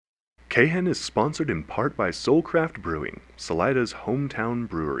Cahen is sponsored in part by Soulcraft Brewing, Salida's hometown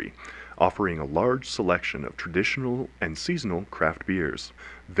brewery, offering a large selection of traditional and seasonal craft beers.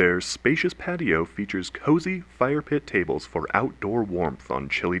 Their spacious patio features cozy fire pit tables for outdoor warmth on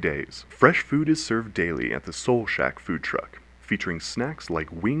chilly days. Fresh food is served daily at the Soul Shack food truck, featuring snacks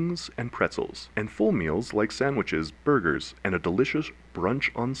like wings and pretzels, and full meals like sandwiches, burgers, and a delicious brunch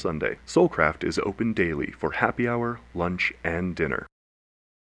on Sunday. Soulcraft is open daily for happy hour, lunch, and dinner.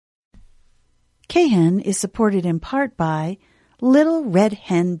 Cahen is supported in part by Little Red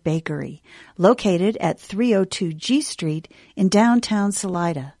Hen Bakery, located at 302 G Street in downtown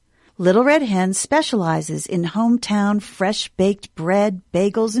Salida. Little Red Hen specializes in hometown fresh-baked bread,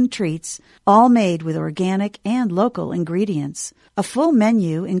 bagels, and treats, all made with organic and local ingredients. A full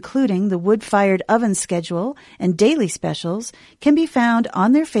menu, including the wood-fired oven schedule and daily specials, can be found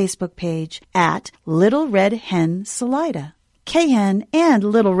on their Facebook page at Little Red Hen Salida. Cahen and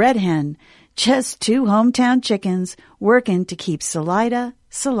Little Red Hen, just two hometown chickens working to keep Salida,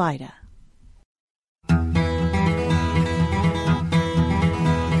 Salida.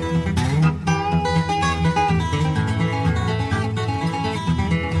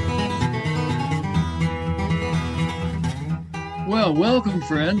 Well, welcome,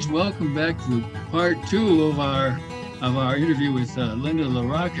 friends. Welcome back to part two of our interview with Linda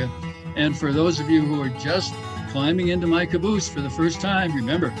LaRocca. And for those of you who are just climbing into my caboose for the first time,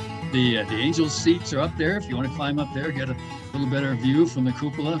 remember, the angel seats are up there. If you want to climb up there, get a little better view from the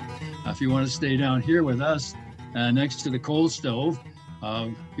cupola. If you want to stay down here with us next to the coal stove,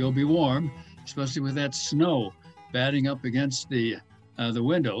 you'll be warm, especially with that snow batting up against the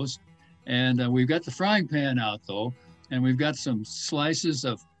windows. And we've got the frying pan out, though, and we've got some slices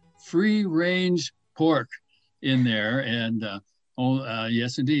of free-range pork in there. And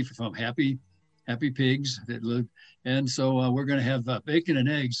yes, indeed, from Happy Pigs that live. And so we're going to have bacon and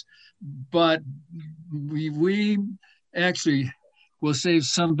eggs, but we actually will save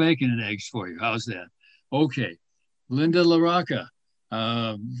some bacon and eggs for you. How's that? Okay. Linda LaRocca,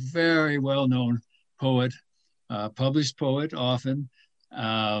 very well-known poet, published poet often.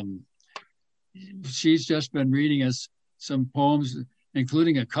 She's just been reading us some poems,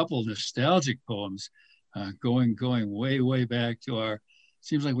 including a couple nostalgic poems, going way back to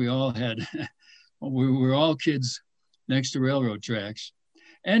seems like we all had, we were all kids next to railroad tracks.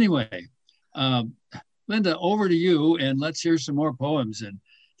 Anyway, Linda, over to you, and let's hear some more poems and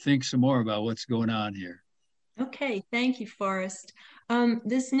think some more about what's going on here. Okay, thank you, Forrest.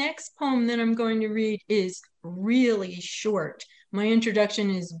 This next poem that I'm going to read is really short. My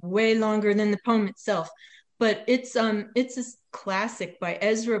introduction is way longer than the poem itself, but it's a classic by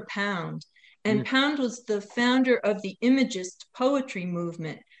Ezra Pound. And Pound was the founder of the Imagist poetry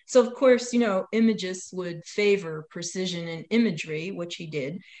movement. So, of course, Imagists would favor precision and imagery, which he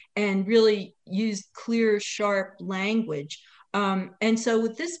did, and really used clear, sharp language. And so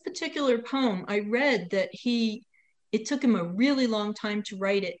with this particular poem, I read that it took him a really long time to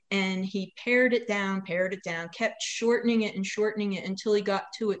write it, and he pared it down, kept shortening it until he got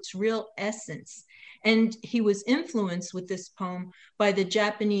to its real essence. And he was influenced with this poem by the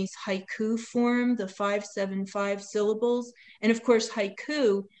Japanese haiku form, the 5-7-5 syllables. And of course,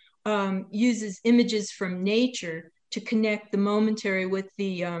 haiku uses images from nature to connect the momentary with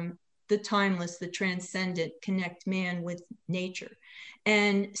the timeless, the transcendent, connect man with nature.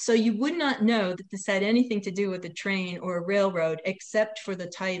 And so you would not know that this had anything to do with a train or a railroad except for the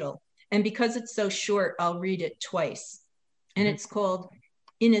title. And because it's so short, I'll read it twice. And it's called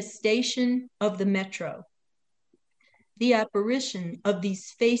In a Station of the Metro. The apparition of these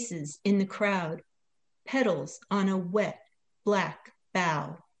faces in the crowd, petals on a wet black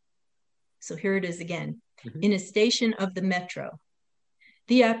bough. So here it is again. In a station of the metro.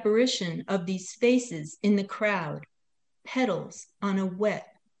 The apparition of these faces in the crowd, petals on a wet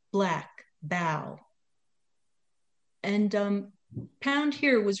black bough. And Pound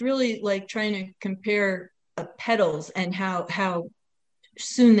here was really like trying to compare petals and how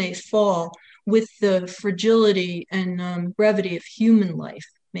soon they fall with the fragility and brevity of human life,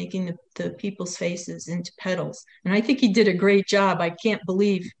 making the people's faces into petals. And I think he did a great job. I can't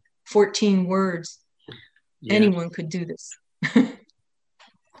believe 14 words. Yeah. Anyone could do this.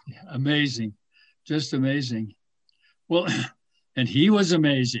 Amazing. Just amazing. Well, and he was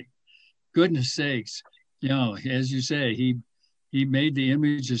amazing. Goodness sakes. As you say, he made the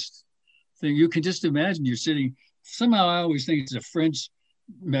Imagist thing. You can just imagine you're sitting, somehow I always think it's a French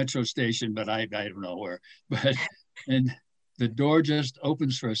metro station, but I don't know where. And the door just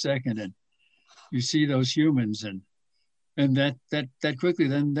opens for a second and you see those humans and that quickly,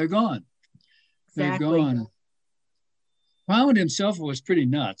 then they're gone. Exactly. They're gone. Pound himself was pretty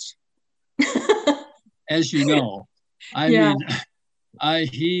nuts. as you know. I Yeah. mean,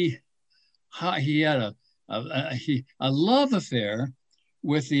 he had a love affair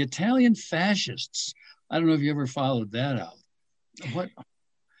with the Italian fascists. I don't know if you ever followed that out. What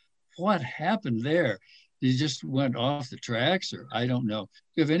what happened there? He just went off the tracks, or I don't know. Do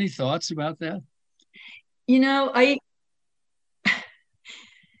you have any thoughts about that? You know, I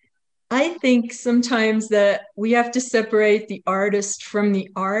think sometimes that we have to separate the artist from the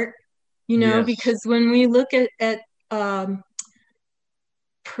art, Yes. because when we look at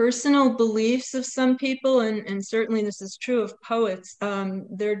personal beliefs of some people, and certainly this is true of poets,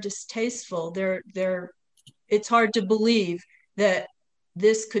 they're distasteful. It's hard to believe that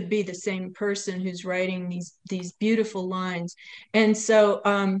this could be the same person who's writing these beautiful lines. And so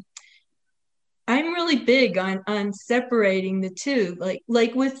I'm really big on separating the two,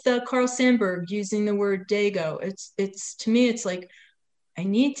 like with Carl Sandburg using the word Dago. It's to me, it's like I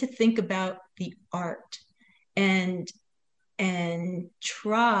need to think about the art and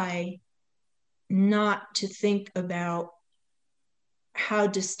try not to think about how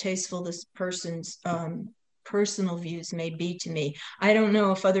distasteful this person's personal views may be to me. I don't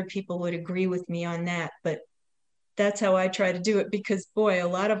know if other people would agree with me on that, but that's how I try to do it, because boy, a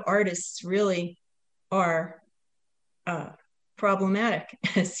lot of artists really are uh, problematic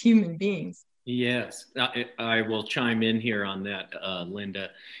as human beings. Yes, I will chime in here on that, Linda,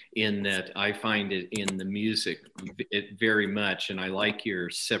 in that I find it in the music it very much, and I like your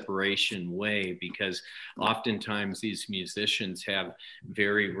separation way, because oftentimes these musicians have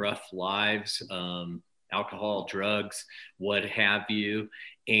very rough lives, alcohol, drugs, what have you,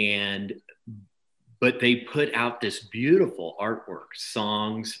 and but they put out this beautiful artwork,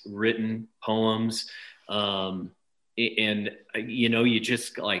 songs, written poems, and you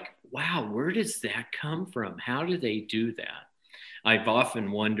just like, wow, where does that come from? How do they do that? I've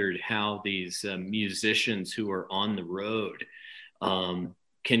often wondered how these musicians who are on the road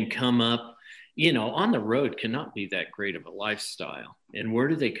can come up, on the road cannot be that great of a lifestyle. And where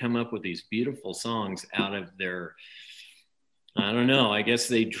do they come up with these beautiful songs out of their, I don't know, I guess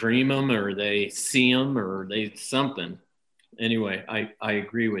they dream them or they see them or they something. Anyway, I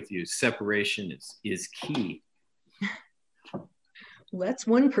agree with you. Separation is key. Well, that's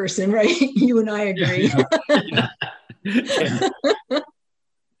one person, right? You and I agree. Yeah.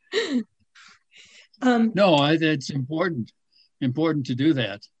 No, it's important to do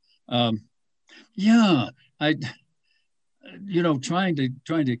that. Yeah, I, trying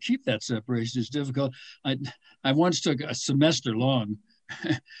to keep that separation is difficult. I once took a semester long,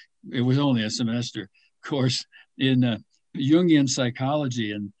 it was only a semester course in Jungian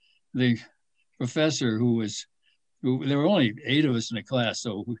psychology, and the professor who there were only 8 of us in a class,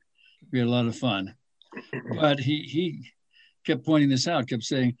 so we had a lot of fun. But he kept pointing this out, kept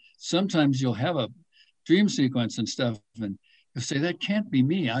saying, sometimes you'll have a dream sequence and stuff, and you'll say, that can't be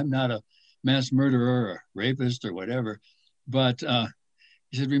me. I'm not a mass murderer or rapist or whatever. But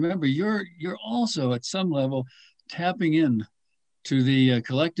he said, remember, you're also at some level tapping in to the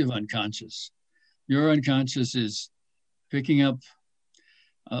collective unconscious. Your unconscious is picking up,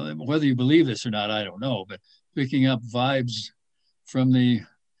 whether you believe this or not, I don't know, but picking up vibes from the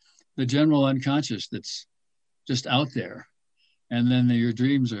general unconscious that's just out there. And then your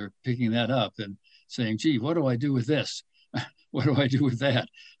dreams are picking that up and saying, gee, what do I do with this? What do I do with that?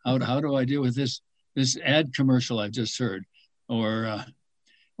 How do I deal with this ad commercial I just heard? Or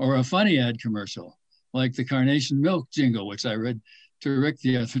a funny ad commercial, like the Carnation Milk jingle, which I read to Rick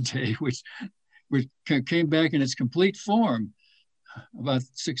the other day, which came back in its complete form about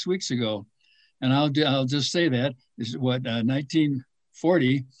 6 weeks ago. And I'll just say that is what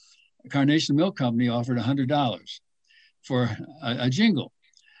 1940 Carnation Milk Company offered $100 for a jingle,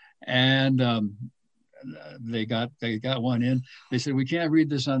 and they got one in. They said, we can't read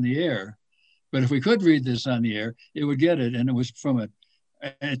this on the air, but if we could read this on the air, it would get it. And it was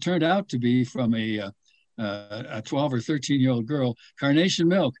it turned out to be from a 12 or 13-year-old girl. Carnation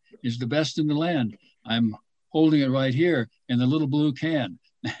milk is the best in the land. I'm holding it right here in the little blue can.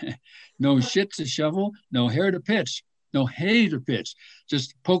 No shit to shovel, no hair to pitch, no hay to pitch.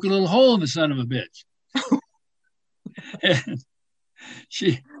 Just poke a little hole in the son of a bitch. And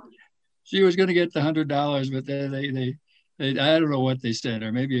she was going to get the $100, but they I don't know what they sent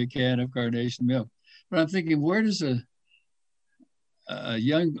her, maybe a can of carnation milk. But I'm thinking, where does a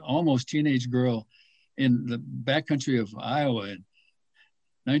young, almost teenage girl in the backcountry of Iowa in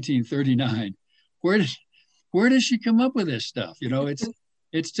 1939, where does she come up with this stuff?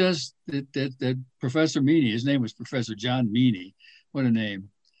 It's just that Professor Meany, his name was Professor John Meany, what a name.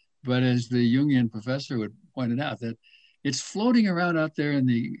 But as the Jungian professor would point it out, that it's floating around out there in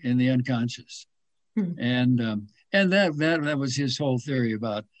the unconscious. And that was his whole theory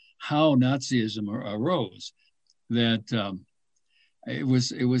about how Nazism arose. That it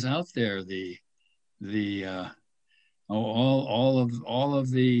was out there. All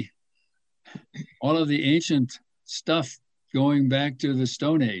of the ancient stuff going back to the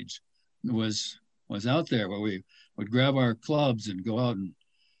Stone Age was out there, where we would grab our clubs and go out and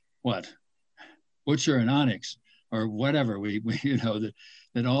butcher an onyx or whatever. We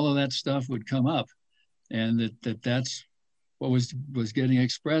that all of that stuff would come up, and that's what was getting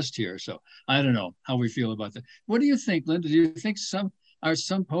expressed here. So I don't know how we feel about that. What do you think, Linda? Do you think some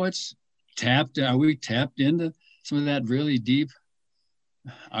poets are we tapped into some of that really deep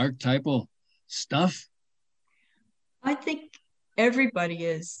archetypal stuff? I think everybody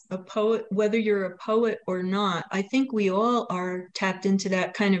is a poet, whether you're a poet or not. I think we all are tapped into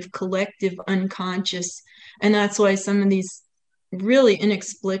that kind of collective unconscious. And that's why some of these really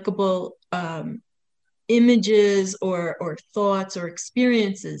inexplicable images or thoughts or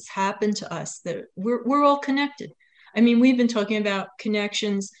experiences happen to us, that we're all connected. I mean, we've been talking about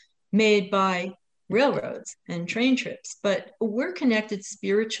connections made by railroads and train trips, but we're connected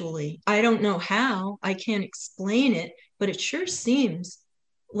spiritually. I don't know how, I can't explain it, but it sure seems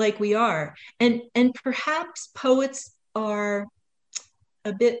like we are. And perhaps poets are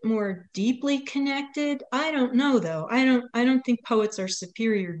a bit more deeply connected. I don't know though. I don't think poets are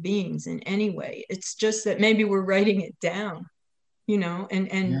superior beings in any way. It's just that maybe we're writing it down,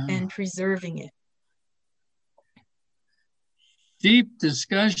 and preserving it. Deep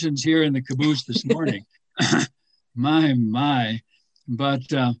discussions here in the caboose this morning. my. But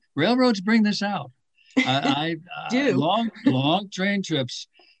railroads bring this out. I do. Long train trips.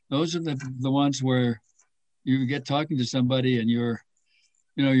 Those are the ones where you get talking to somebody and you're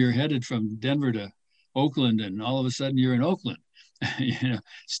headed from Denver to Oakland, and all of a sudden you're in Oakland,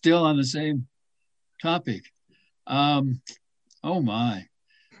 still on the same topic. Oh my,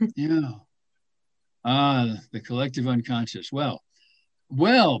 yeah. The collective unconscious.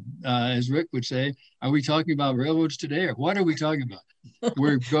 Well, as Rick would say, are we talking about railroads today, or what are we talking about?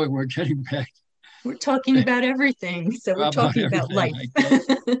 We're getting back. We're talking about everything. So we're talking about life.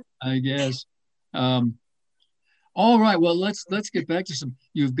 I guess. All right. Well, let's get back to some.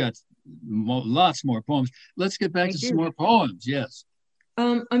 You've got lots more poems. Let's get back to some more poems. Yes.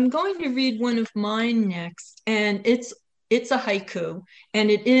 I'm going to read one of mine next, and it's a haiku,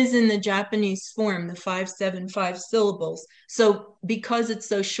 and it is in the Japanese form, the 5-7-5 syllables. So because it's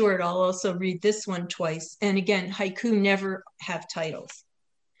so short, I'll also read this one twice. And again, haiku never have titles.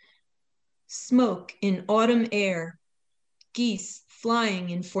 Smoke in autumn air, geese flying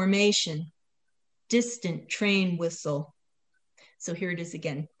in formation, distant train whistle. So here it is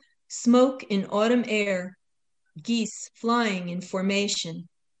again. Smoke in autumn air, geese flying in formation,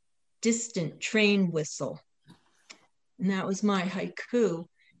 distant train whistle. And that was my haiku.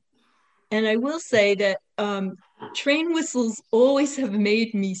 And I will say that train whistles always have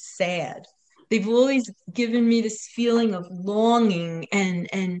made me sad. They've always given me this feeling of longing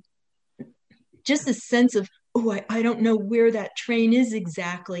and just a sense of, I don't know where that train is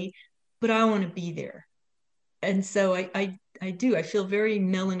exactly, but I want to be there. And so I do. I feel very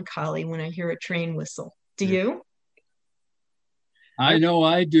melancholy when I hear a train whistle. Do you? I know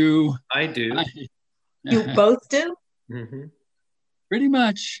I do. I do. You both do? Mm-hmm. Pretty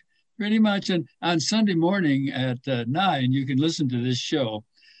much. And on Sunday morning at 9, you can listen to this show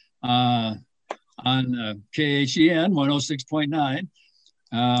on KHEN 106.9,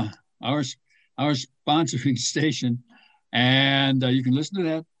 our sponsoring station, and you can listen to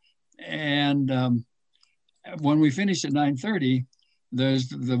that. And when we finish at 9:30, there's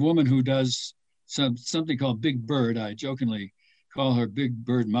the woman who does something called Big Bird. I jokingly call her Big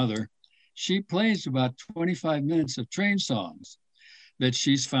Bird Mother. She plays about 25 minutes of train songs that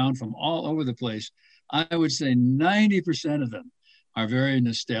she's found from all over the place. I would say 90% of them are very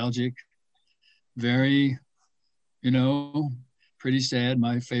nostalgic, very, pretty sad.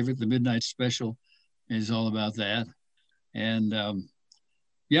 My favorite, The Midnight Special, is all about that. And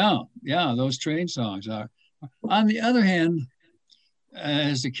those train songs are. On the other hand,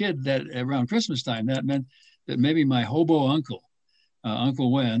 as a kid, that around Christmas time, that meant that maybe my hobo uncle,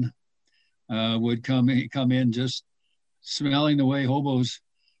 Uncle Wen, would come in just smelling the way hobos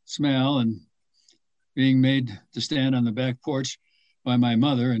smell and being made to stand on the back porch by my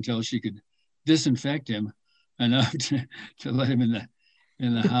mother until she could disinfect him enough to let him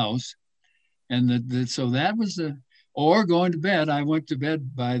in the house. And so that was or going to bed. I went to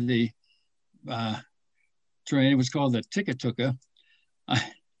bed by the train. It was called the Tikatuka.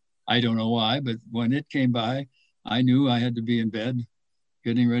 I don't know why, but when it came by, I knew I had to be in bed,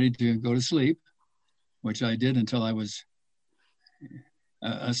 getting ready to go to sleep, which I did until I was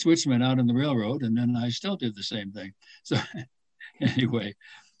a switchman out on the railroad, and then I still did the same thing. So anyway,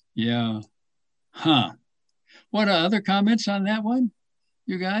 yeah. Huh. What other comments on that one,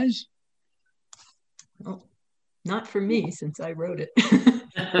 you guys? Well, not for me since I wrote it.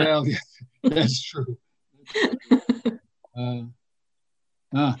 Well, yeah, that's true. That's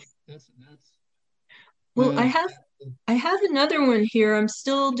Well, I have another one here. I'm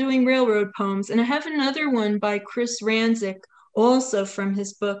still doing railroad poems, and I have another one by Chris Ranzik, also from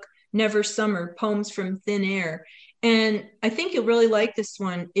his book Never Summer, Poems from Thin Air. And I think you'll really like this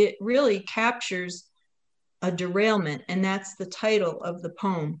one. It really captures a derailment, and that's the title of the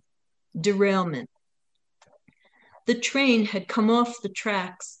poem, Derailment. The train had come off the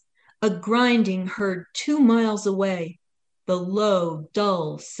tracks, a grinding heard 2 miles away, the low,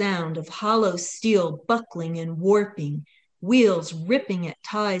 dull sound of hollow steel buckling and warping, wheels ripping at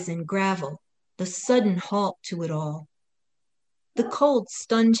ties and gravel, the sudden halt to it all. The cold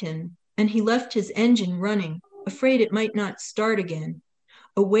stunned him, and he left his engine running, afraid it might not start again,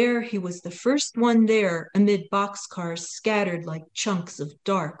 aware he was the first one there amid boxcars scattered like chunks of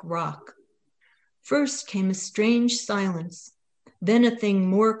dark rock. First came a strange silence, then a thing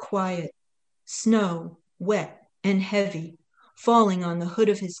more quiet, snow, wet and heavy, falling on the hood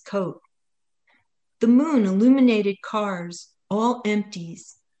of his coat. The moon illuminated cars, all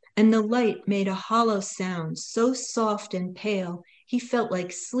empties, and the light made a hollow sound so soft and pale he felt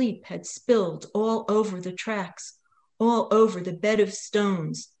like sleep had spilled all over the tracks, all over the bed of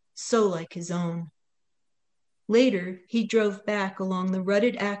stones, so like his own. Later, he drove back along the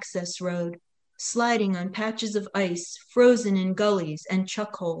rutted access road, sliding on patches of ice frozen in gullies and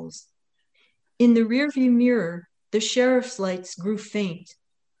chuck holes. In the rearview mirror, the sheriff's lights grew faint,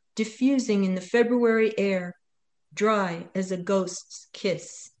 diffusing in the February air, dry as a ghost's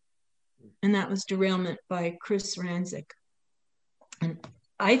kiss. And that was Derailment by Chris Ranzik. And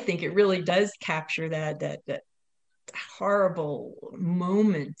I think it really does capture that horrible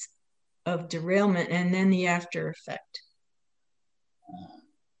moment of derailment and then the after effect.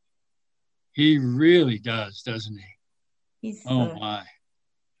 He really does, doesn't he? Oh my.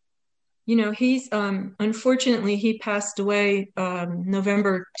 You know, he's unfortunately he passed away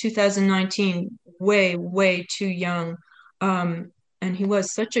November 2019, way too young. And he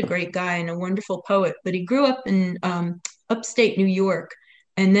was such a great guy and a wonderful poet, but he grew up in upstate New York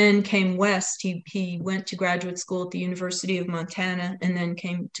and then came west. He went to graduate school at the University of Montana and then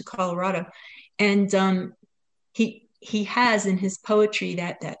came to Colorado. And he has in his poetry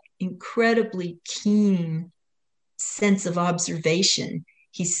that incredibly keen sense of observation.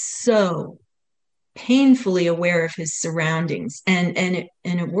 He's so painfully aware of his surroundings, and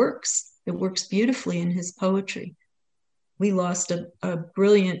it works. It works beautifully in his poetry. We lost a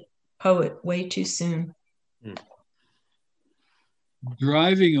brilliant poet way too soon.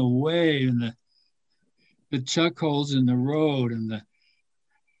 Driving away and the chuck holes in the road and the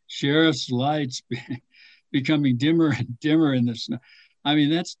sheriff's lights becoming dimmer and dimmer in the snow. I mean,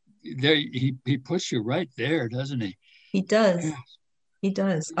 that's there. He puts you right there, doesn't he? He does. Yeah. He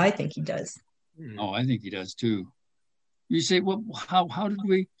does. I think he does. Oh, I think he does too. You say, well,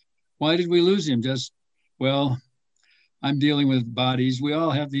 why did we lose him? Just, well, I'm dealing with bodies. We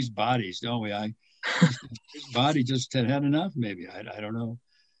all have these bodies, don't we? His body just had enough, maybe. I don't know.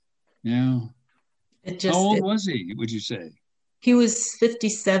 Yeah. How old was he, would you say? He was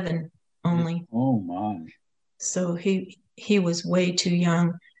 57 only. Oh, my. So he was way too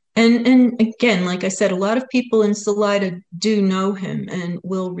young. And again, like I said, a lot of people in Salida do know him and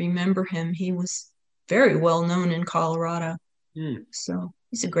will remember him. He was very well known in Colorado. So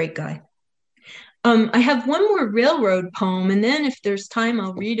he's a great guy. I have one more railroad poem, and then if there's time,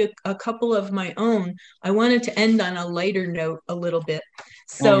 I'll read a couple of my own. I wanted to end on a lighter note a little bit.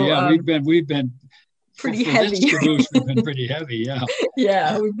 So we've been pretty heavy. We've been pretty heavy, yeah.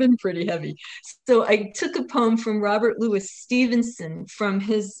 Yeah, we've been pretty heavy. So I took a poem from Robert Louis Stevenson from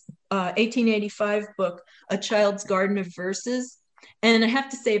his 1885 book, A Child's Garden of Verses. And I have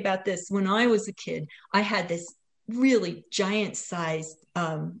to say about this, when I was a kid, I had this really giant-sized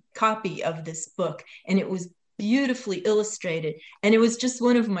copy of this book, and it was beautifully illustrated. And it was just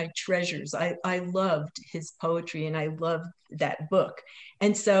one of my treasures. I loved his poetry, and I loved that book.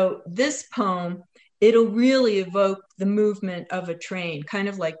 And so this poem, it'll really evoke the movement of a train, kind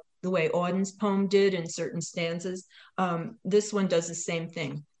of like the way Auden's poem did in certain stanzas. This one does the same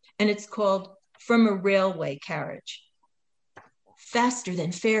thing. And it's called From a Railway Carriage. Faster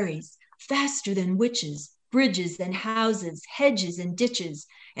than fairies, faster than witches, bridges and houses, hedges and ditches,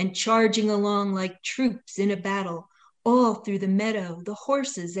 and charging along like troops in a battle, all through the meadow, the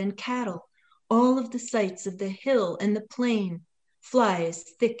horses and cattle, all of the sights of the hill and the plain, fly as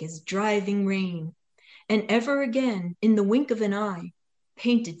thick as driving rain. And ever again, in the wink of an eye,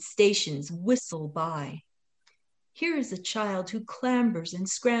 painted stations whistle by. Here is a child who clambers and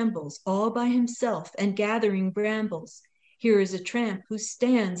scrambles all by himself and gathering brambles. Here is a tramp who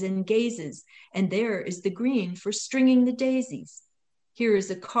stands and gazes, and there is the green for stringing the daisies. Here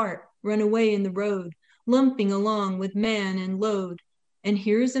is a cart run away in the road, lumping along with man and load. And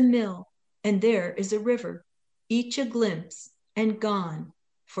here is a mill, and there is a river, each a glimpse and gone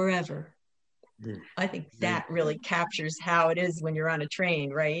forever. I think that really captures how it is when you're on a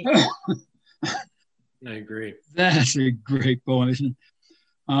train, right? I agree. That's a great poem, isn't it?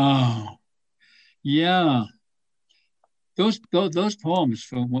 Oh, yeah. Those poems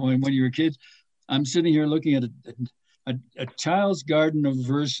from when you were kids, I'm sitting here looking at a child's garden of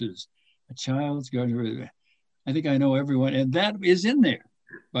verses. A child's garden of verses. I think I know everyone, and that is in there,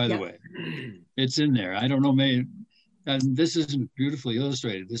 by the way. It's in there. I don't know, maybe, and this isn't beautifully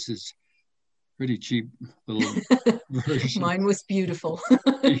illustrated. This is pretty cheap little version. Mine was beautiful.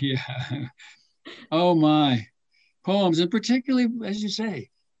 Yeah. Oh my. Poems, and particularly, as you say,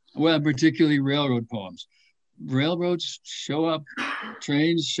 well, particularly railroad poems. Railroads show up,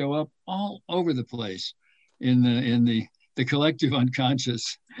 trains show up all over the place in the collective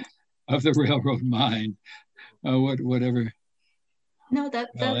unconscious of the railroad mind. Whatever. No, that's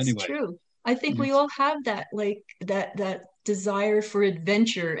anyway. true. I think we all have that, like that desire for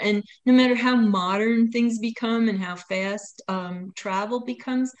adventure. And no matter how modern things become and how fast travel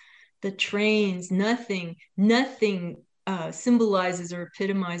becomes, the trains, nothing symbolizes or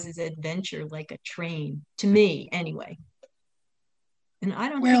epitomizes adventure like a train, to me anyway. And I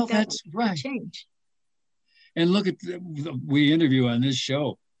don't think that's right. Change. And look at we interview on this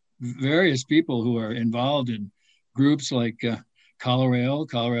show various people who are involved in groups like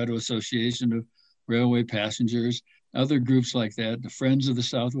Colorado Association of Railway Passengers, other groups like that, the Friends of the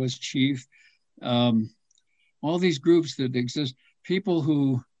Southwest Chief, all these groups that exist, people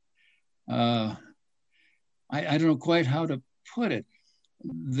who, I don't know quite how to put it.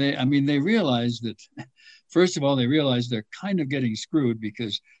 They realize that, first of all, they realize they're kind of getting screwed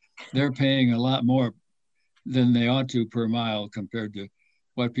because they're paying a lot more than they ought to per mile compared to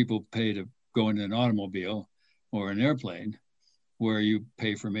what people pay to go in an automobile or an airplane, where you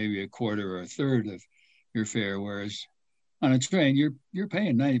pay for maybe a quarter or a third of your fare, whereas on a train, you're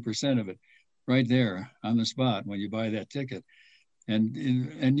paying 90% of it right there on the spot when you buy that ticket. And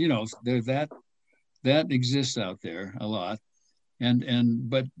you know, that exists out there a lot.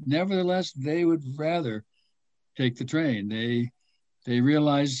 But nevertheless, they would rather take the train. They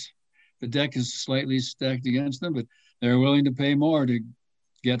realize the deck is slightly stacked against them, but they're willing to pay more to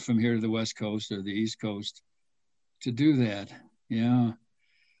get from here to the West Coast or the East Coast to do that. Yeah.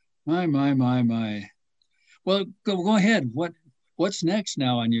 My. Well, go ahead. What's next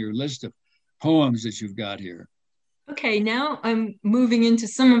now on your list of poems that you've got here? Okay, now I'm moving into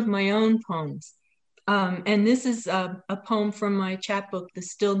some of my own poems. And this is a poem from my chapbook, The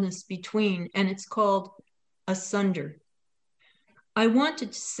Stillness Between, and it's called Asunder. I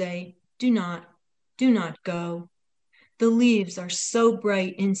wanted to say, do not go. The leaves are so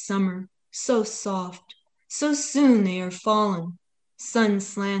bright in summer, so soft, so soon they are fallen, sun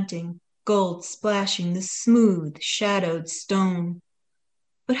slanting, gold splashing the smooth, shadowed stone.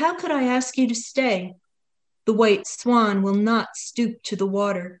 But how could I ask you to stay? The white swan will not stoop to the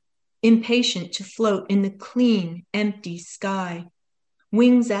water, impatient to float in the clean, empty sky,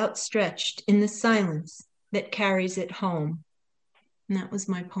 wings outstretched in the silence that carries it home. And that was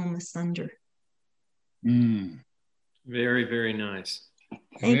my poem, Asunder. Very, very nice.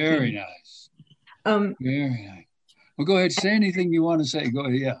 Very nice. Very nice. Well, go ahead. Say anything you want to say. Go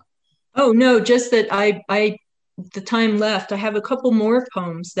ahead. Yeah. Oh no, just that I the time left. I have a couple more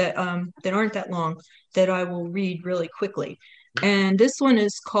poems that aren't that long that I will read really quickly. And this one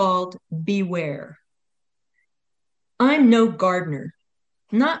is called Beware. I'm no gardener.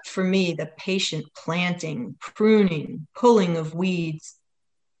 Not for me the patient planting, pruning, pulling of weeds.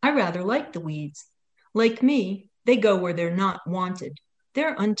 I rather like the weeds. Like me, they go where they're not wanted.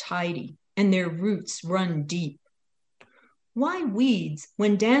 They're untidy and their roots run deep. Why weeds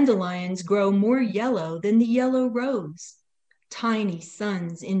when dandelions grow more yellow than the yellow rose? Tiny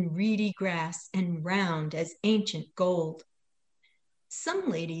suns in reedy grass and round as ancient gold. Some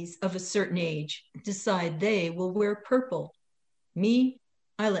ladies of a certain age decide they will wear purple. Me,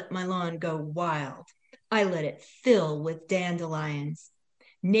 I let my lawn go wild. I let it fill with dandelions.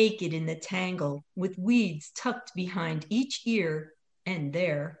 naked in the tangle, with weeds tucked behind each ear, and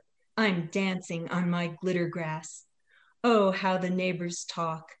there I'm dancing on my glitter grass. Oh, how the neighbors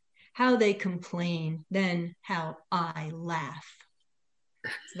talk, how they complain, then how I laugh.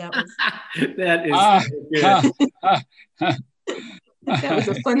 So that was That is good. that was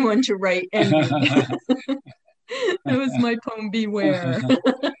a fun one to write. And that was my poem, Beware.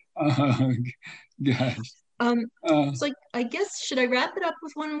 Oh, gosh. So I guess, should I wrap it up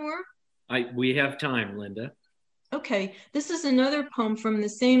with one more? We have time, Linda. Okay, this is another poem from the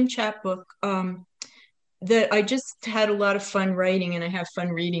same chapbook that I just had a lot of fun writing, and I have fun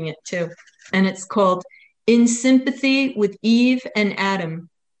reading it too. And it's called In Sympathy with Eve and Adam,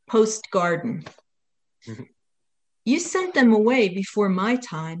 Post Garden. You sent them away before my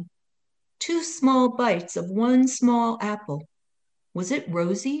time. 2 small bites of 1 small apple. Was it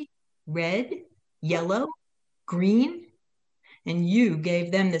rosy, red, yellow, green? And you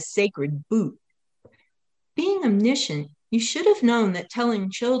gave them the sacred boot. Being omniscient, you should have known that telling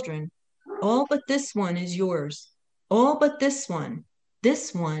children, all but this one is yours, all but this one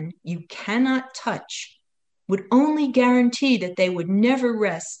you cannot touch, would only guarantee that they would never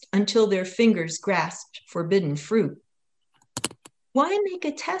rest until their fingers grasped forbidden fruit. Why make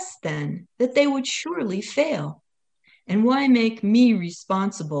a test then that they would surely fail? And why make me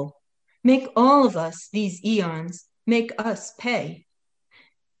responsible? Make all of us, these eons, make us pay.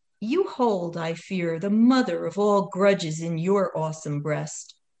 You hold, I fear, the mother of all grudges in your awesome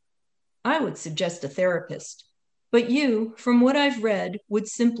breast. I would suggest a therapist, but you, from what I've read, would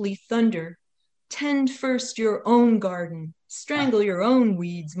simply thunder, tend first your own garden, strangle your own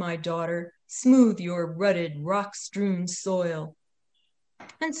weeds, my daughter, smooth your rutted, rock-strewn soil.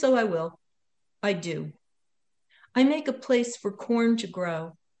 And so I will. I do. I make a place for corn to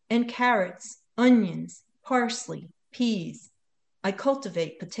grow, and carrots, onions, parsley, peas. I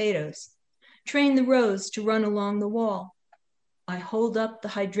cultivate potatoes, train the rows to run along the wall. I hold up the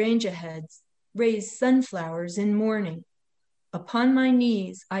hydrangea heads, raise sunflowers in morning. Upon my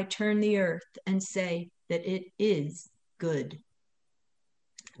knees, I turn the earth and say that it is good.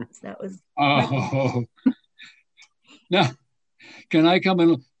 So that was. Oh, now, can I come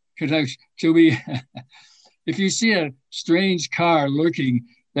in? Should we, if you see a strange car lurking,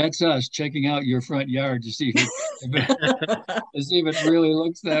 that's us checking out your front yard to see if it really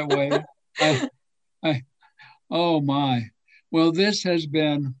looks that way. Oh my. Well, this has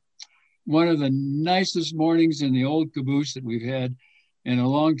been one of the nicest mornings in the old caboose that we've had in a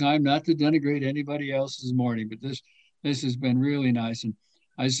long time. Not to denigrate anybody else's morning, but this has been really nice. And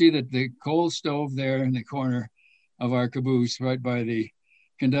I see that the coal stove there in the corner of our caboose, right by the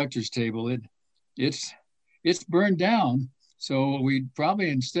conductor's table, it's burned down. So we probably,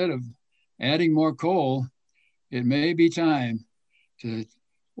 instead of adding more coal, it may be time to,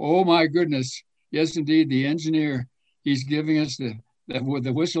 oh my goodness. Yes, indeed, the engineer, he's giving us the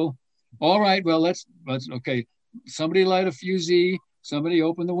whistle. All right, well, let's okay. Somebody light a fusee, somebody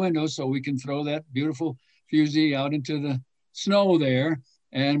open the window so we can throw that beautiful fusee out into the snow there.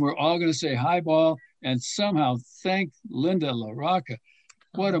 And we're all going to say highball and somehow thank Linda LaRocca.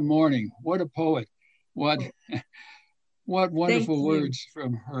 What a morning, what a poet, what wonderful words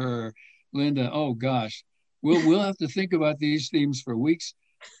from her, Linda. Oh gosh, we'll have to think about these themes for weeks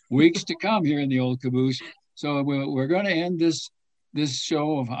to come here in the old caboose. So we're going to end this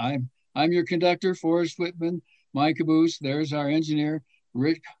show of I'm your conductor, Forrest Whitman, my caboose. There's our engineer,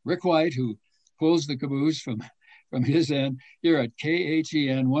 Rick White, who pulls the caboose from his end here at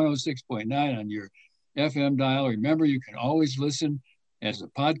KHEN 106.9 on your FM dial. Remember, you can always listen as a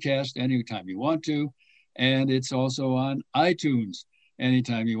podcast anytime you want to. And it's also on iTunes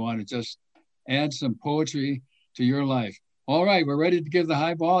anytime you want to just add some poetry to your life. All right, we're ready to give the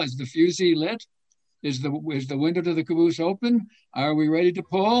highball. Is the fusee lit? Is the window to the caboose open? Are we ready to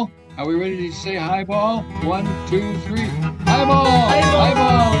pull? Are we ready to say highball? 1, 2, 3. Highball!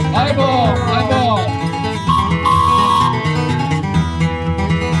 Highball! Highball! Highball!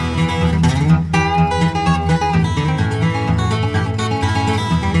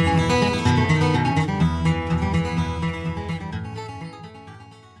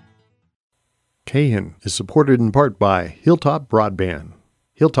 KHEN is supported in part by Hilltop Broadband.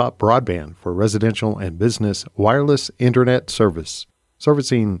 Hilltop Broadband for residential and business wireless internet service,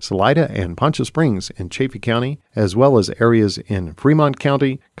 servicing Salida and Poncha Springs in Chaffee County, as well as areas in Fremont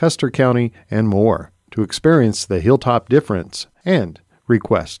County, Custer County, and more. To experience the Hilltop difference and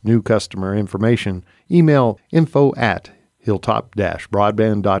request new customer information, email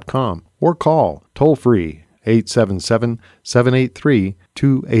info@hilltop-broadband.com or call toll-free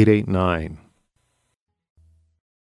 877-783-2889.